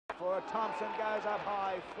for it. Thompson goes up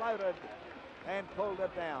high, floated and pulled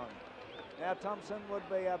it down. Now Thompson would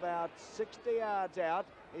be about 60 yards out.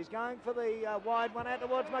 He's going for the wide one out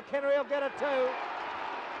towards McKenna. He'll get it too.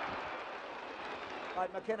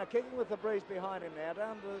 Right, McKenna kicking with the breeze behind him now,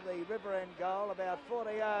 down to the river end goal, about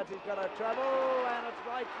 40 yards. He's got a trouble, and it's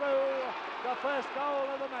right through. The first goal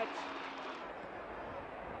of the match.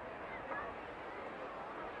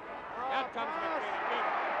 Out comes McKenna.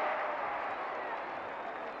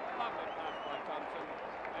 Lovely pass by Thompson,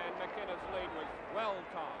 and McKenna's lead was well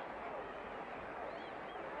timed.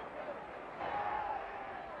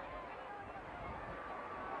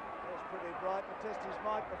 Pretty bright to test his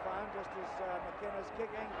microphone just as McKenna's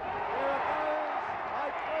kicking. There it goes,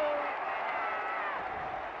 right through.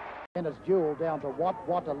 McKenna's duel down to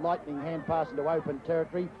Watt, a lightning hand pass into open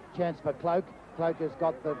territory. Chance for Cloak. Cloak has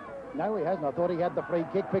got the... No, he hasn't. I thought he had the free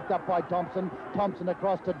kick, picked up by Thompson. Thompson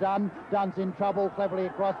across to Dunn. Dunn's in trouble, cleverly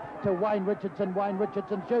across to Wayne Richardson. Wayne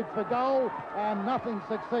Richardson shoots for goal, and nothing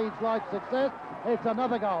succeeds like success. It's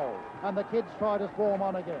another goal, and the kids try to swarm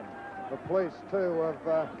on again. The police, too,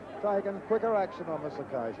 have taken quicker action on this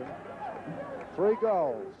occasion. 3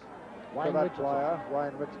 goals for that player,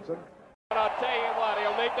 Wayne Richardson. And I'll tell you what,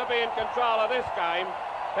 he'll need to be in control of this game.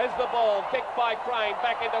 There's the ball, kicked by Crane,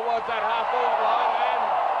 back in towards that half-forward line, and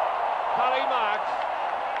Tully marks.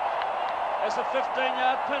 There's a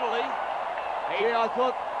 15-yard penalty. Yeah,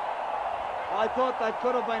 I thought that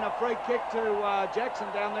could have been a free kick to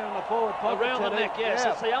Jackson down there in the forward pocket. Around the neck, yes.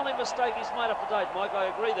 Yeah. It's the only mistake he's made up to date, Mike.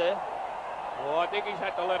 I agree there. Well, I think he's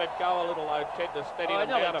had to let it go a little, though, Ted, to steady him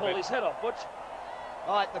down a bit. I know he pulled his head off, Butch.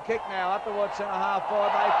 Right, the kick now up towards centre half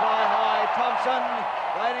forward. They fly high. Thompson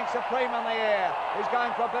reigning supreme in the air. He's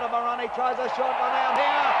going for a bit of a run. He tries a short one out here.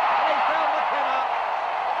 And he found McKenna.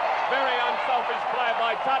 Very unselfish play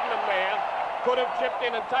by Tottenham there. Could have chipped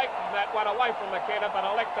in and taken that one away from McKenna, but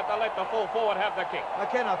elected to let the full forward have the kick.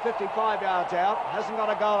 McKenna 55 yards out, hasn't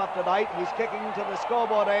got a goal up to date. He's kicking to the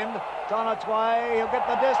scoreboard end. It's on its way, he'll get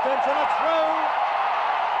the distance, and it's through.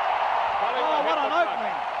 Oh, what an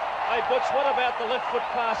opening. Hey, Butch, what about the left foot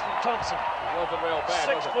pass from Thompson? It wasn't real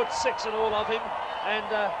bad, 6'6" and all of him, and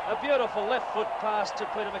a beautiful left foot pass to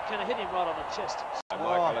Peter McKenna, hit him right on the chest.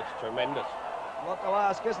 Michael, it's tremendous. What to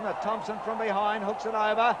ask, isn't it? Thompson from behind, hooks it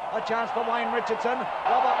over. A chance for Wayne Richardson.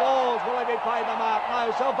 Robert Walls, will he be paid the mark? No,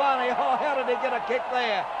 Silvani, oh, how did he get a kick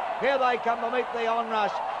there? Here they come to meet the onrush,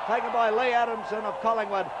 taken by Lee Adamson of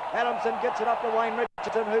Collingwood. Adamson gets it up to Wayne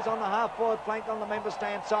Richardson, who's on the half-forward flank on the member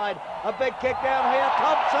stand side. A big kick down here,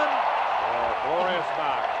 Thompson. Oh, glorious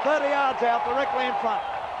mark. 30 yards out, directly in front.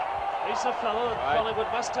 He's a fellow that Collingwood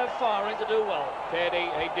must have firing to do well. Teddy,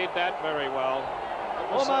 he did that very well.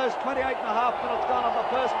 Almost 28 and a half minutes gone of the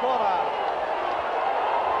first quarter.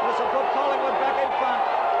 This will put Collingwood back in front.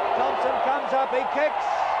 Thompson comes up, he kicks.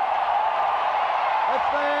 It's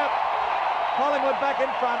there. Collingwood back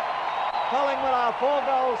in front. Collingwood are 4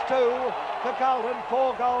 goals to Carlton,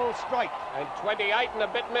 4 goals straight. And 28 and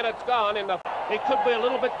a bit minutes gone in the... He could be a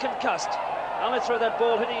little bit concussed. Only through that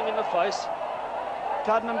ball hitting him in the face.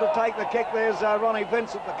 Tuddenham to take the kick. There's Ronnie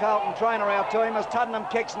Vincent, the Carlton trainer, out to him as Tuddenham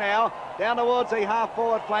kicks now. Down towards the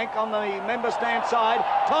half-forward flank on the member stand side.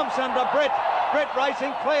 Thompson to Britt. Britt racing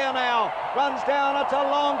clear now. Runs down. It's a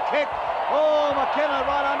long kick. Oh, McKenna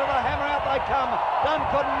right under the hammer. Out they come. Dunn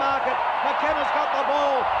couldn't mark it. McKenna's got the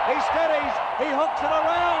ball. He steadies. He hooks it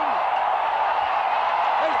around.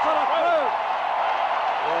 He's put it through.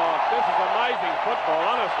 Oh, this is amazing football,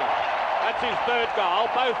 honestly. That's his 3rd goal.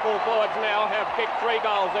 Both full forwards now have kicked 3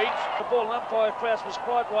 goals each. The ball umpire Krause was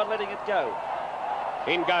quite right letting it go.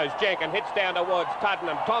 In goes Jenkin, hits down towards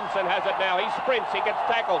Tottenham. Thompson has it now. He sprints, he gets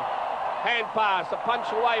tackled. Hand pass, a punch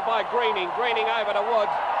away by Greening. Greening over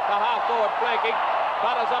towards the half-forward flank. He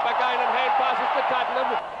butters up again and hand passes to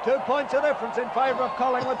Tottenham. 2 points of difference in favour of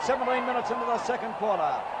Collingwood, 17 minutes into the second quarter.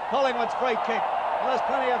 Collingwood's free kick. And there's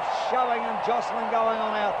plenty of shoving and jostling going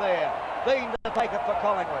on out there. Dean to take it for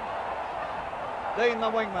Collingwood. Dean,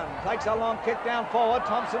 the wingman, takes a long kick down forward.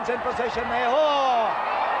 Thompson's in position there. Oh,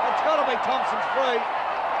 it's got to be Thompson's free.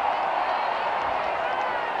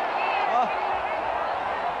 Oh.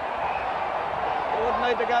 You wouldn't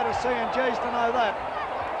need to go to C&G's to know that.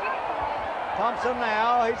 Thompson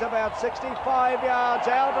now, he's about 65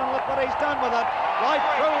 yards out, and look what he's done with it. Right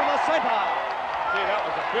through the centre. Gee, that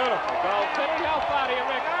was a beautiful goal. Teddy, how far do you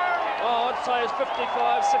reckon? Oh, I'd say it's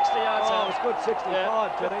 55, 60 yards out. Oh, it's good 65,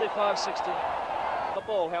 yeah, Teddy. 55, 60. The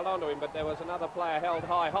ball held onto him, but there was another player held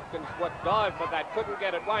high. Hopkins would dive for that, couldn't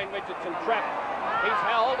get it. Wayne Richardson trapped. He's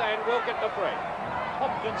held and will get the free.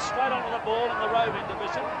 Hopkins straight onto the ball in the roving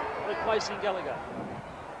division, replacing Gallagher.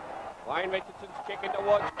 Wayne Richardson's kicking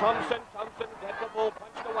towards Thompson. Thompson had the ball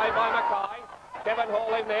punched away by Mackay. Kevin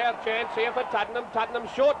Hall in there. Chance here for Tuddenham. Tuddenham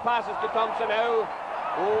short passes to Thompson,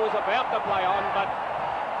 who was about to play on, but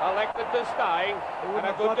elected to stay. And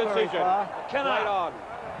a good decision. Played on.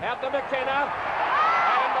 Out to McKenna.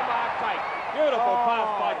 And the mark take. Beautiful pass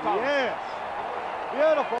by Thompson. Yes.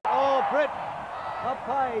 Beautiful. Oh, Britt. A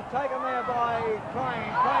pay taken there by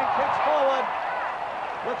Crane. Crane kicks forward.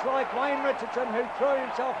 Looks like Wayne Richardson, who threw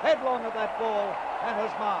himself headlong at that ball and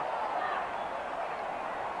has marked.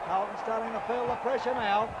 Carlton starting to feel the pressure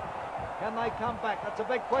now. Can they come back? That's a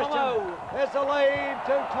big question. There's the lead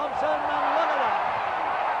to Thompson, and look at that.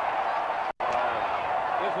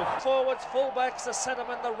 Forwards, fullbacks, the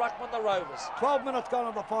centremen, the ruckman, the rovers. 12 minutes gone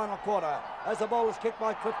of the final quarter. As the ball is kicked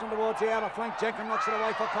by Clifton towards the outer flank, Jenkins knocks it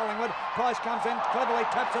away for Collingwood. Price comes in, cleverly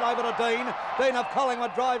taps it over to Dean. Dean of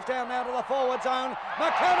Collingwood drives down now to the forward zone.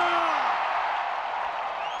 McKenna!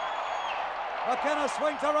 McKenna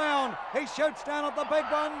swings around. He shoots down at the big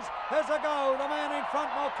ones. Here's a go. The man in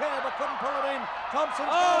front, Mulcair, but couldn't pull it in. Thompson's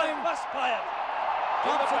going. He must play it.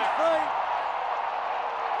 Thompson's free.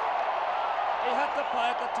 He had to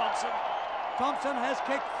play it to Thompson. Thompson has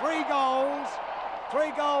kicked 3 goals.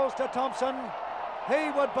 3 goals to Thompson.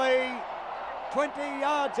 He would be 20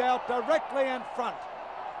 yards out, directly in front.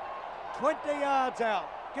 20 yards out,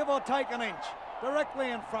 give or take an inch,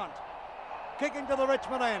 directly in front. Kicking to the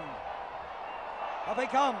Richmond end. Up he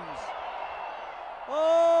comes.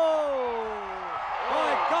 Oh!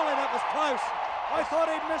 By golly, that was close. I thought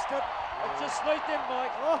he'd missed it. It just sneaked in,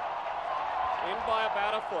 Mike. Oh. In by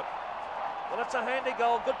about a foot. Well, it's a handy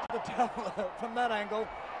goal. Good from that angle.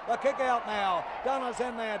 The kick out now. Dunn is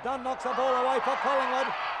in there. Dunn knocks the ball away for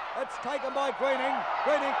Collingwood. It's taken by Greening.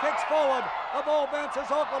 Greening kicks forward. The ball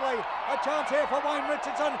bounces awkwardly. A chance here for Wayne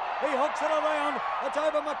Richardson. He hooks it around. It's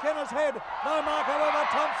over McKenna's head. No mark, however.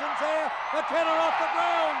 Thompson's there. McKenna off the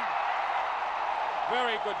ground.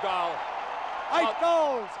 Very good goal. 8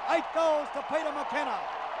 goals. 8 goals to Peter McKenna.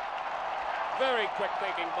 Very quick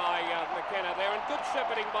thinking by McKenna there, and good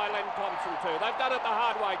shepherding by Len Thompson too. They've done it the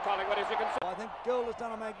hard way, Collingwood, as you can see. I think Gould has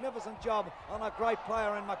done a magnificent job on a great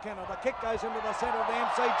player in McKenna. The kick goes into the centre of the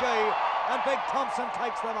MCG, and Big Thompson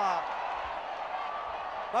takes the mark.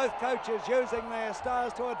 Both coaches using their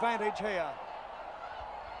stars to advantage here.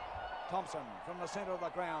 Thompson from the centre of the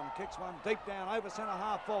ground kicks one deep down over centre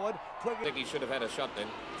half forward. I think he should have had a shot then.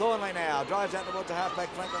 Thornley now drives out towards the half-back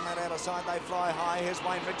flank on that outer side. They fly high. Here's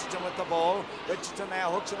Wayne Richardson with the ball. Richardson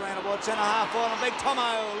now hooks it around towards centre half forward. And Big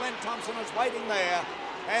Tomo, Len Thompson is waiting there,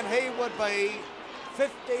 and he would be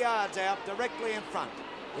 50 yards out, directly in front.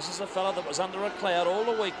 This is a fella that was under a cloud all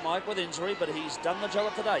the week, Mike, with injury, but he's done the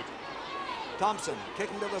job to date. Thompson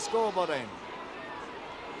kicking to the scoreboard end.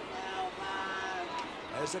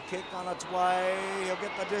 There's a kick on its way. He'll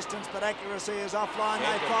get the distance, but accuracy is offline.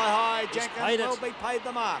 They fly high. Jenkins will be paid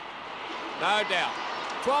the mark. No doubt.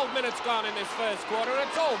 12 minutes gone in this first quarter.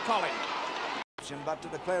 It's all Collingwood. But to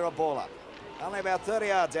declare a ball up. Only about 30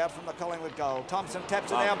 yards out from the Collingwood goal. Thompson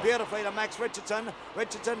taps it down beautifully to Max Richardson.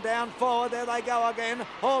 Richardson down forward. There they go again.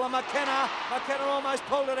 Hall and McKenna. McKenna almost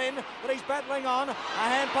pulled it in, but he's battling on. A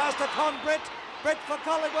hand pass to Britt. Britt for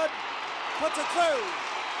Collingwood. Puts it through.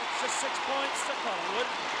 Just 6 points to Collingwood.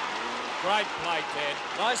 Great play, Ted.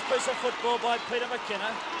 Nice piece of football by Peter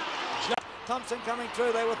McKenna. Thompson coming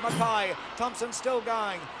through there with Mackay. Thompson still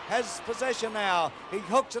going. Has possession now. He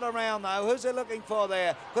hooks it around though. Who's he looking for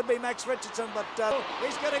there? Could be Max Richardson, but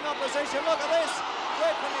he's getting opposition. Look at this.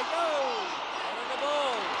 Where can he go? Holding the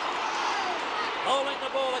ball. Holding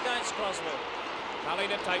the ball against Croswell. Tully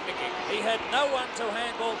to take the kick. He had no one to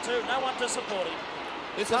handball to, no one to support him.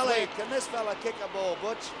 Tully, can this fella kick a ball,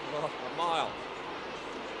 Butch? Oh, a mile.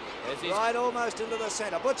 Right almost into the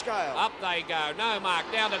centre. Butch Gale. Up they go. No mark.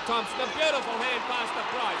 Down to Thompson. A beautiful hand pass to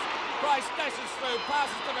Price. Price dashes through.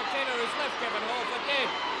 Passes to McKenna, who's left Kevin Hall for dead.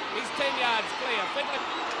 He's 10 yards clear. Fidley.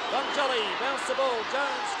 Gonjolly bounce the ball.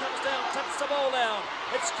 Jones comes down, taps the ball down.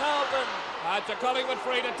 It's Carlton. It's a Collingwood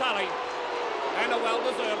free to Tully. And a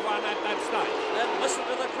well-deserved one at that stage. And listen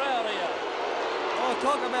to the crowd here. Oh,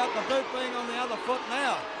 talk about the boot being on the other foot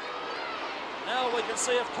now. Now we can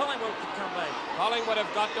see if Collingwood can come back. Collingwood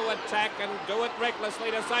have got to attack and do it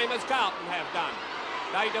recklessly, the same as Carlton have done.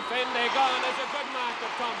 They defend, they're gone. There's a good mark to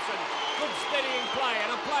Thompson. Good steadying play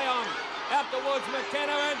and a play on. Out towards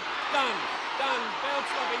McKenna and done.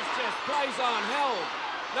 Bounced off his chest. Plays on. Held.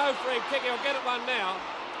 No free kick. He'll get it one now.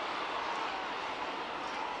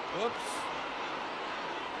 Whoops.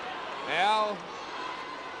 Now...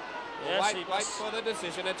 Yes, wait for the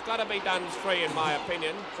decision. It's got to be Dunn's free, in my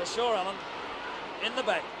opinion. For sure, Alan. In the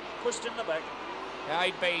back. Pushed in the back. Now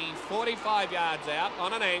he'd be 45 yards out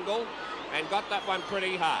on an angle. and got that one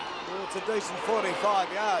pretty hard. Well, it's a decent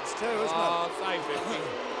 45 yards too, isn't it? Oh, say 50.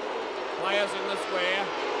 Players in the square.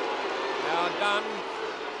 Now Dunn,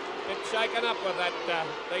 bit shaken up with that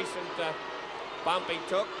decent bump he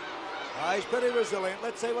took. He's pretty resilient.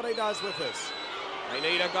 Let's see what he does with this. They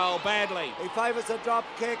need a goal badly. He favours a drop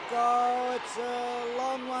kick. Oh, it's a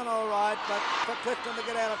long one, all right, but for Clifton to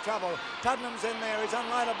get out of trouble. Tuddenham's in there. He's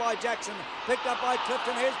unloaded by Jackson. Picked up by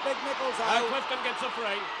Clifton. Here's Big Nichols. Oh, Clifton gets a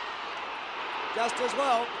free. Just as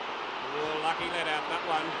well. Oh, lucky let out that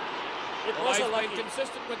one. It was a lucky. Been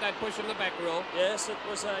consistent with that push in the back rule. Yes, it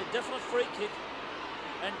was a definite free kick.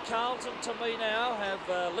 And Carlton, to me now, have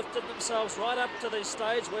lifted themselves right up to the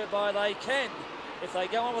stage whereby they can, if they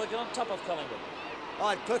go on with it, get on top of Collingwood.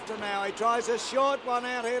 Right, Clifton now. He tries a short one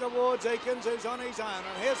out here towards Eakins, who's on his own.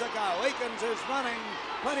 And here's a go. Eakins is running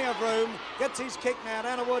plenty of room. Gets his kick now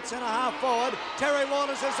down towards centre half forward. Terry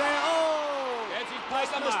Waters is there. Oh! Yes, he's played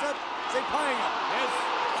the missed mark. it. Is he playing it? Yes.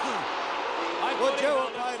 I Would thought he you held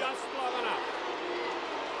have it played it? just long enough.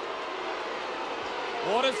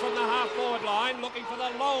 Waters from the half-forward line, looking for the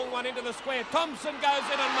long one into the square. Thompson goes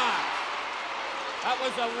in and marks. That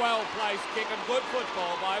was a well-placed kick and good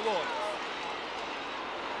football by Waters.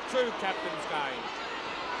 True captain's game.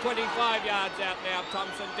 25 yards out now.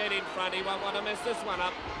 Thompson dead in front. He won't want to mess this one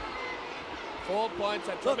up. 4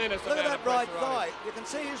 points, a tremendous look at amount that of right pressure on thigh. him. You can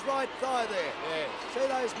see his right thigh there. Yes. See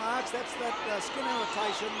those marks? That's that skin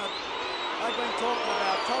irritation that I've been talking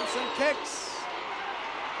about. Thompson kicks.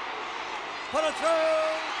 Put it through.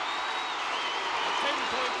 A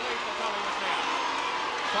 10-point lead for Collingwood now.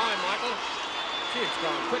 Time, Michael. Gee, it's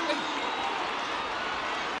gone quickly.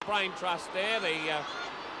 Brain Trust there, the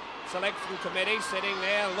selection committee sitting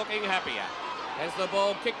there looking happier. As the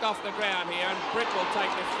ball kicked off the ground here, and Britt will take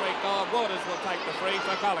this free goal. Waters will take the free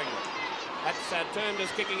for Collingwood. That's termed as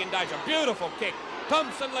kicking in danger. Beautiful kick.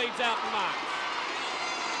 Thompson leads out and marks.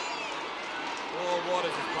 Oh,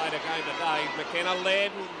 Waters has played a game today. McKenna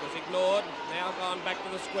led and was ignored. Now gone back to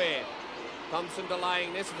the square. Thompson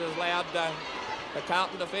delaying this. It has allowed the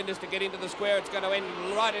Carlton defenders to get into the square. It's going to end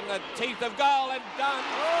right in the teeth of goal and done.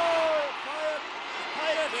 Oh,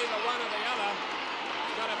 Played it. Either one or the other.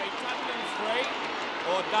 It's going to be Tuddenham's free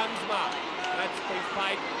or Dunn's mark. That's he's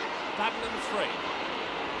played Tuddenham's free.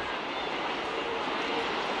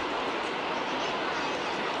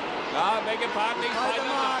 Oh, beg your pardon, he's played the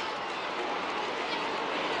mark.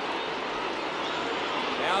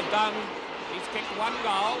 Now Dunn, he's kicked one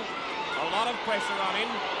goal. A lot of pressure on him.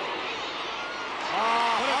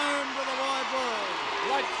 home to the wide world.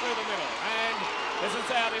 Right through the middle. And this is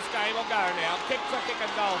how this game will go now. Kick for kick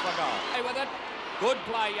and goal for goal. Hey, with it. Good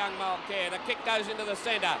play, young Mulcair. The kick goes into the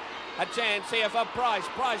centre. A chance here for Price.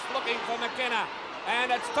 Price looking for McKenna.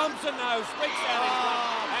 And it's Thompson now. Streaks out in front.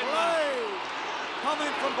 And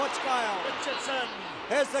Comment from Butch Gale. Richardson.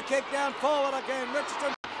 Here's the kick down forward again.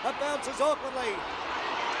 Richardson. It bounces awkwardly.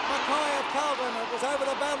 Mackay of Carlton. It was over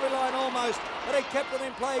the boundary line almost, but he kept it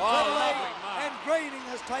in play cleverly. And Greening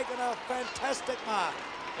has taken a fantastic mark.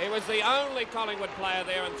 He was the only Collingwood player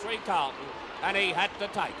there in 3 Carlton, and he had to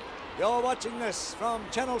take it. You're watching this from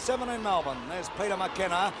Channel 7 in Melbourne. There's Peter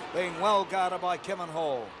McKenna being well guarded by Kevin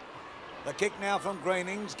Hall. The kick now from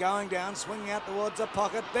Greenings, going down, swinging out towards the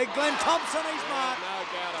pocket. Big Glenn Thompson, he's marked. No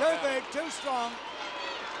doubt too big, too strong.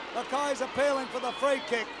 Mackay's appealing for the free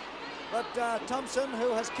kick. But Thompson,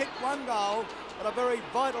 who has kicked 1 goal at a very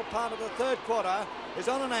vital part of the 3rd quarter, is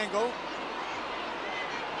on an angle.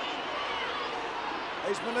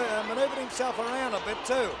 He's manoeuvred himself around a bit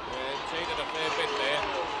too. Yeah, cheated a fair bit there.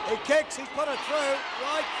 He kicks, he's put it through,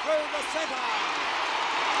 right through the centre.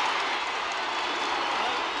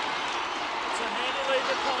 It's a handy lead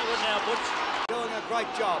for Collingwood now, Butch. Doing a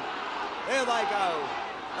great job. There they go.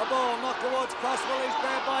 The ball knocked towards Crosswell. He's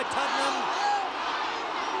grabbed by Tuddenham.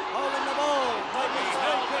 Holding the ball. He's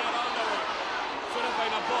held that onto it. Should have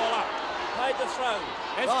been a ball up. Paid the throw.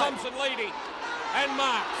 There's Thompson leading. And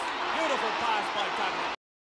marks. Beautiful pass by Tuddenham.